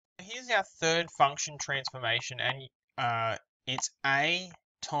Here's our third function transformation, and it's a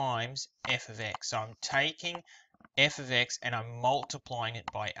times f of x. So I'm taking f of x and I'm multiplying it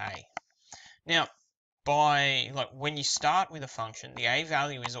by a. Now, when you start with a function, the a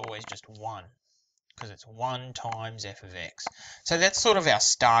value is always just 1 because it's 1 times f of x. So that's sort of our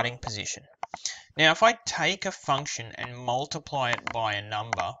starting position. Now, if I take a function and multiply it by a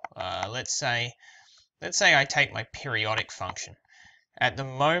number, let's say I take my periodic function. At the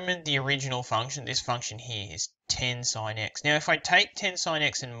moment, the original function, this function here, is 10 sine x. Now, if I take 10 sine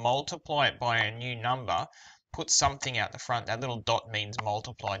x and multiply it by a new number, put something out the front, that little dot means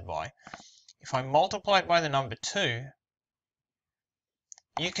multiplied by. If I multiply it by the number 2,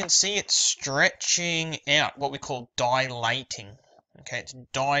 you can see it stretching out, what we call dilating. Okay, it's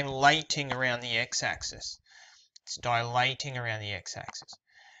dilating around the x-axis. It's dilating around the x-axis.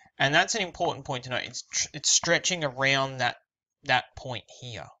 And that's an important point to note. It's stretching around that point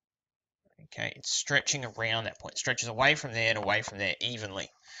here. Okay, it's stretching around that point. It stretches away from there and away from there evenly.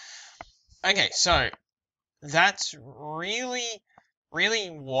 Okay, so that's really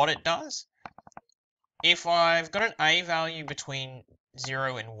what it does. If I've got an a value between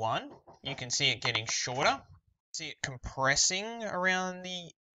 0 and 1, you can see it getting shorter. See it compressing around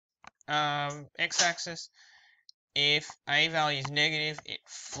the x-axis. If a value is negative, it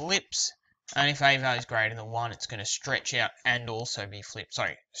flips. And if a value is greater than 1, it's going to stretch out and also be flipped.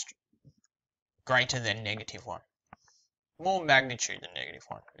 Sorry, greater than negative 1. More magnitude than negative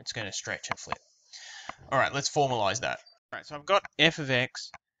 1. It's going to stretch and flip. All right, let's formalize that. All right, so I've got f of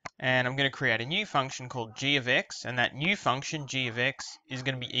x, and I'm going to create a new function called g of x, and that new function, g of x, is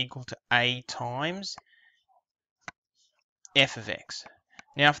going to be equal to a times f of x.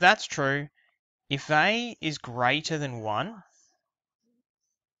 Now, if that's true, if a is greater than 1,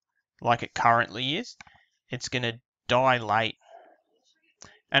 like it currently is, it's going to dilate.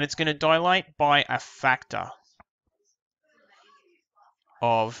 And it's going to dilate by a factor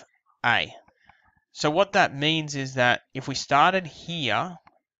of a. So what that means is that if we started here,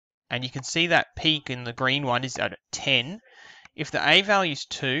 and you can see that peak in the green one is at 10, if the a value is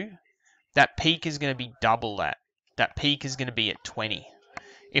 2, that peak is going to be double that. That peak is going to be at 20.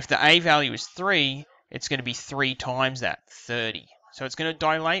 If the a value is 3, it's going to be 3 times that, 30. So it's going to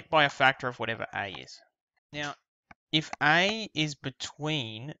dilate by a factor of whatever a is. Now, if a is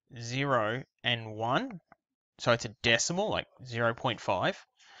between 0 and 1, so it's a decimal, like 0.5,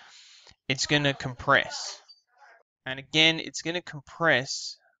 it's going to compress. And again, it's going to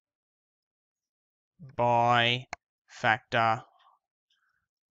compress by factor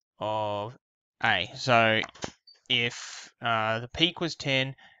of a. So if the peak was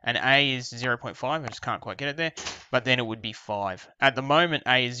 10 and a is 0.5, I just can't quite get it there, but then it would be 5. At the moment,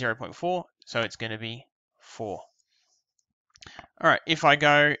 a is 0.4, so it's going to be 4. All right, if I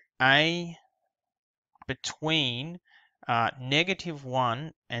go a between negative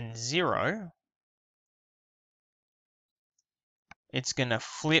 1 and 0, it's going to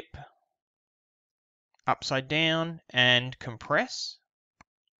flip upside down and compress.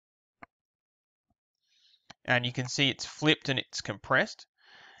 And you can see it's flipped and it's compressed.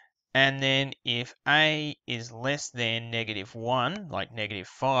 And then if a is less than negative 1, like negative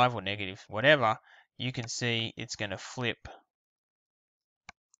 5 or negative whatever, you can see it's going to flip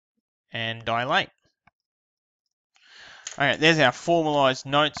and dilate. Okay, there's our formalized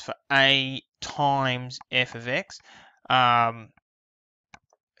notes for a times f of x.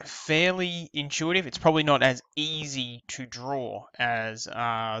 Fairly intuitive. It's probably not as easy to draw as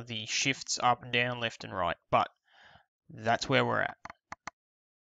the shifts up and down, left and right, but that's where we're at.